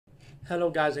Hello,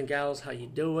 guys and gals. How you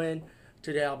doing?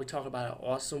 Today, I'll be talking about an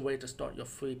awesome way to start your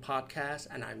free podcast,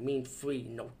 and I mean free.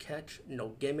 No catch, no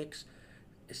gimmicks.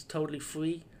 It's totally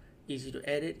free, easy to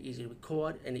edit, easy to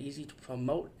record, and easy to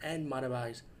promote and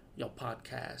monetize your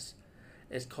podcast.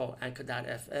 It's called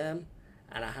Anchor.fm,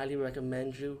 and I highly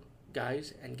recommend you,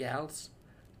 guys and gals,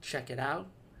 check it out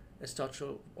and start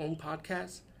your own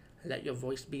podcast and let your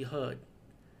voice be heard.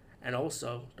 And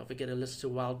also, don't forget to listen to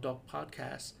Wild Dog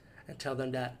Podcast and tell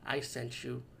them that I sent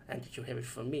you and that you hear it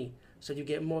from me. So you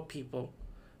get more people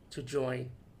to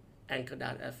join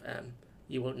Anchor.fm.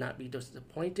 You will not be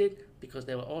disappointed because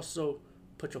they will also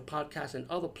put your podcast in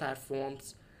other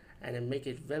platforms and then make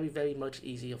it very, very much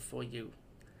easier for you.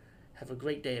 Have a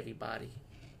great day, everybody.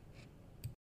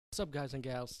 What's up, guys and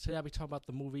gals? Today I'll be talking about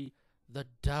the movie The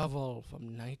Devil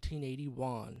from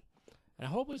 1981. And I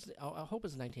hope it's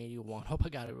 1981. Hope I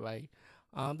got it right.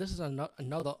 This is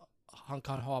another Hong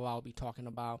Kong horror I'll be talking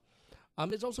about.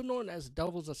 It's also known as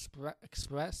Devil's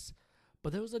Express,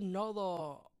 but there was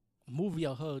another movie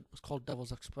I heard was called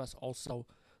Devil's Express also.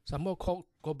 So I'm gonna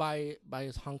go by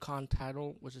his Hong Kong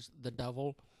title, which is The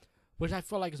Devil, which I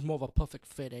feel like is more of a perfect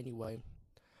fit anyway.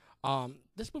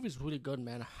 This movie is really good,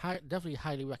 man. Definitely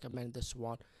highly recommend this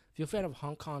one. If you're a fan of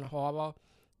Hong Kong horror,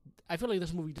 I feel like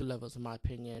this movie delivers, in my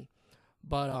opinion.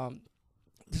 But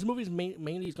this movie is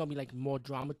mainly is gonna be like more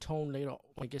drama tone later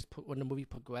when the movie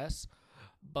progresses.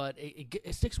 But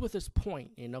it sticks with its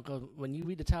point, you know. Cause when you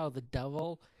read the title, The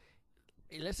Devil,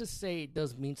 let's just say it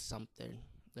does mean something,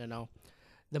 you know.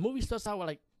 The movie starts out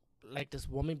with like this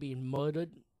woman being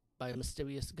murdered by a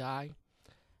mysterious guy,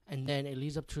 and then it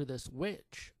leads up to this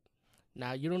witch.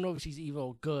 Now you don't know if she's evil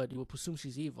or good. You will presume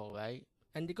she's evil, right?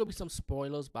 And there could be some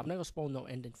spoilers, but I'm not gonna spoil no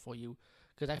ending for you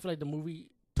because I feel like the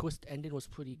movie twist ending was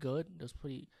pretty good. It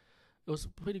was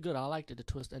pretty good. I liked it, the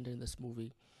twist ending in this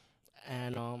movie.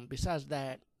 And besides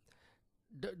that,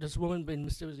 this woman been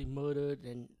mysteriously murdered,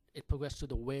 and it progressed to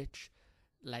the witch,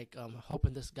 like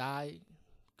helping this guy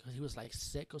because he was like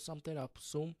sick or something, I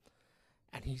presume.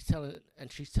 And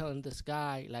she's telling this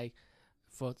guy like,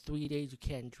 for 3 days you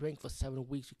can't drink, for 7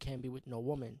 weeks you can't be with no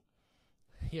woman,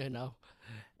 you know.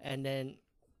 And then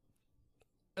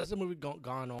as the movie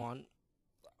gone on,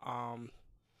 um,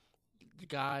 the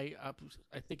guy,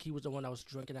 I think he was the one that was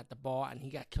drinking at the bar, and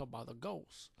he got killed by the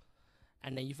ghost.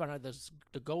 And then you find out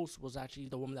the ghost was actually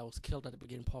the woman that was killed at the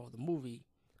beginning part of the movie.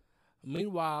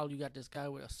 Meanwhile, you got this guy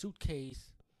with a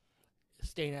suitcase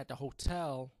staying at the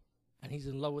hotel, and he's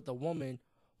in love with the woman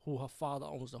who her father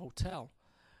owns the hotel.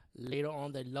 Later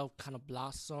on, their love kind of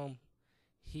blossomed.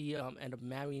 He ended up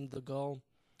marrying the girl,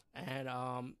 and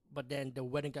but then the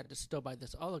wedding got disturbed by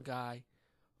this other guy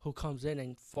who comes in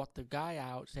and fought the guy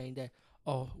out, saying that,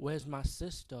 "Oh, where's my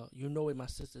sister? You know where my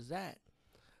sister's at."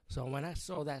 So when I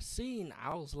saw that scene,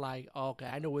 I was like, oh, okay,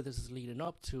 I know where this is leading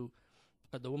up to.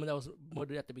 But the woman that was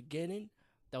murdered at the beginning,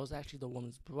 that was actually the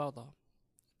woman's brother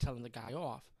telling the guy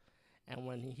off. And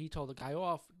when he told the guy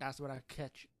off, that's when I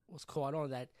was caught on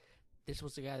that this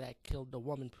was the guy that killed the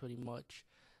woman pretty much.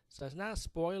 So it's not a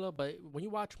spoiler, but when you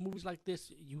watch movies like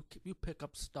this, you pick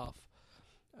up stuff.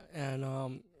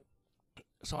 And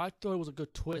so I thought it was a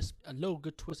good twist, a little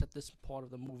good twist at this part of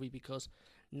the movie because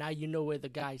now you know where the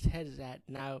guy's head is at.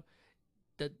 Now,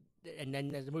 the and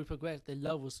then as the movie progressed, the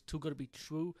love was too good to be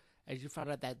true. As you found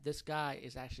out that this guy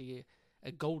is actually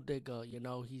a gold digger, you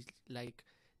know, he's like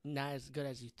not as good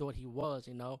as you thought he was,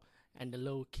 you know. And the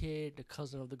little kid, the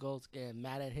cousin of the girl's getting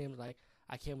mad at him, like,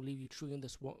 I can't believe you treating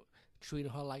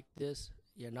her like this,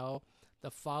 you know.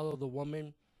 The father of the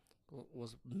woman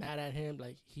was mad at him,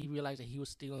 like he realized that he was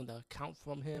stealing the account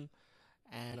from him,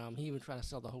 and he even tried to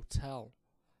sell the hotel.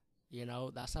 You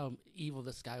know, that's how evil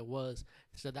this guy was.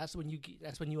 So that's when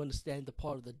you understand the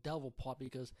part of the devil part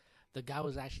because the guy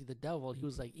was actually the devil. He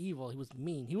was like evil. He was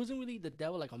mean. He wasn't really the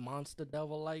devil like a monster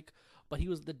devil like, but he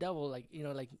was the devil like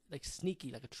like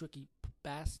sneaky like a tricky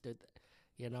bastard.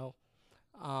 You know.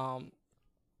 Um.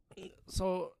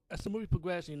 So as the movie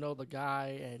progressed, you know the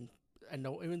guy and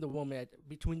even the woman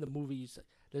between the movies,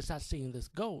 they start seeing this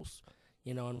ghost.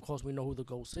 You know, and of course we know who the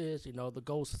ghost is. You know, the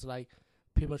ghost is like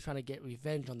people trying to get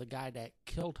revenge on the guy that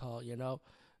killed her, you know,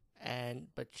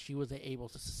 but she wasn't able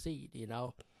to succeed, you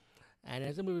know. And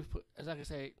as the movie, as like I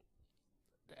say,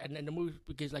 and then the movie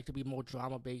begins like to be more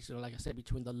drama based, you know, like I said,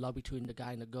 between the love between the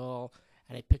guy and the girl,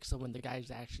 and it picks up when the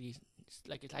guy's actually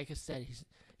like I said,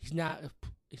 he's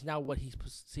not what he's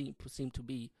presumed to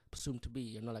be,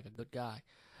 you know, like a good guy.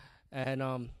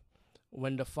 And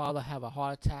when the father have a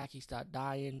heart attack, he start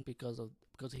dying because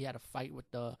he had a fight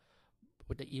with the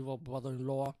evil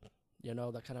brother-in-law, you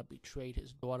know, that kind of betrayed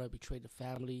his daughter, betrayed the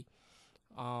family.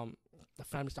 The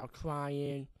family started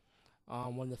crying.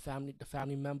 When the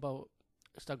family member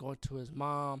start going to his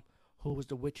mom, who was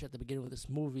the witch at the beginning of this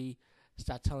movie,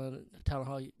 start telling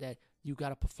her that you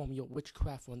gotta perform your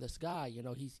witchcraft on this guy.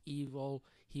 He's evil.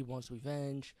 He wants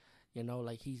revenge.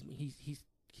 Like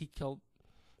he killed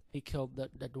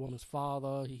the woman's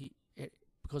father.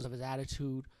 Because of his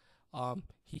attitude.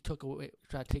 He tried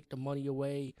to take the money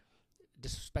away,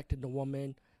 disrespecting the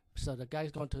woman. So the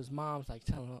guy's going to his mom's, like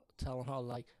telling her,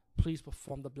 like, please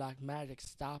perform the black magic,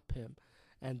 stop him.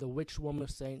 And the witch woman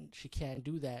is saying she can't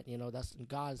do that. That's in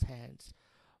God's hands.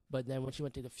 But then when she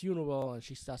went to the funeral and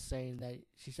she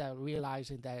started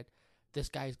realizing that this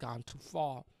guy's gone too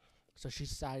far. So she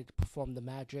decided to perform the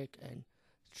magic and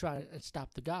try and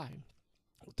stop the guy,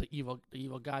 the evil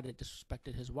guy that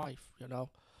disrespected his wife.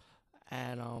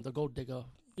 And the gold digger.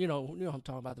 I'm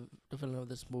talking about the villain of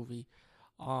this movie.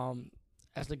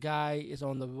 As the guy is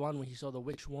on the run when he saw the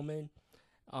witch woman,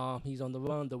 he's on the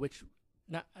run. The witch,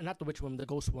 not the witch woman, the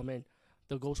ghost woman.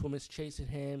 The ghost woman's chasing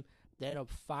him. They end up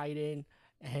fighting,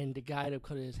 and the guy that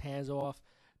cut his hands off,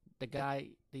 the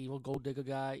evil gold digger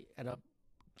guy, end up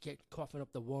coughing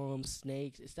up the worms,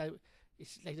 snakes. It's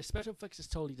like the special effects is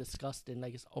totally disgusting.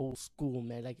 Like, it's old school,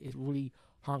 man. Like, it's really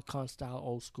Hong Kong style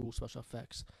old school special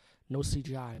effects. No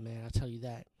CGI, man. I tell you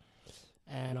that.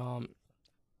 And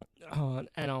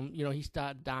he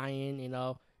started dying,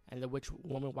 and the witch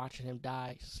woman watching him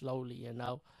die slowly,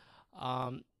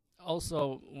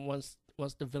 Also, once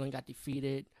the villain got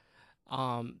defeated,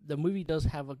 the movie does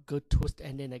have a good twist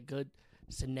ending, a good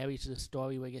scenario to the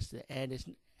story where it gets to the end.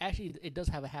 It does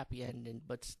have a happy ending,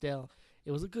 but still,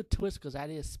 it was a good twist because I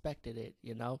didn't expected it.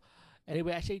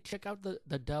 Anyway, actually, check out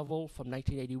the Devil from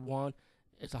 1981.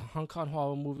 It's a Hong Kong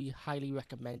horror movie, highly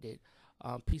recommended.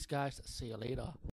 Peace, guys. See you later.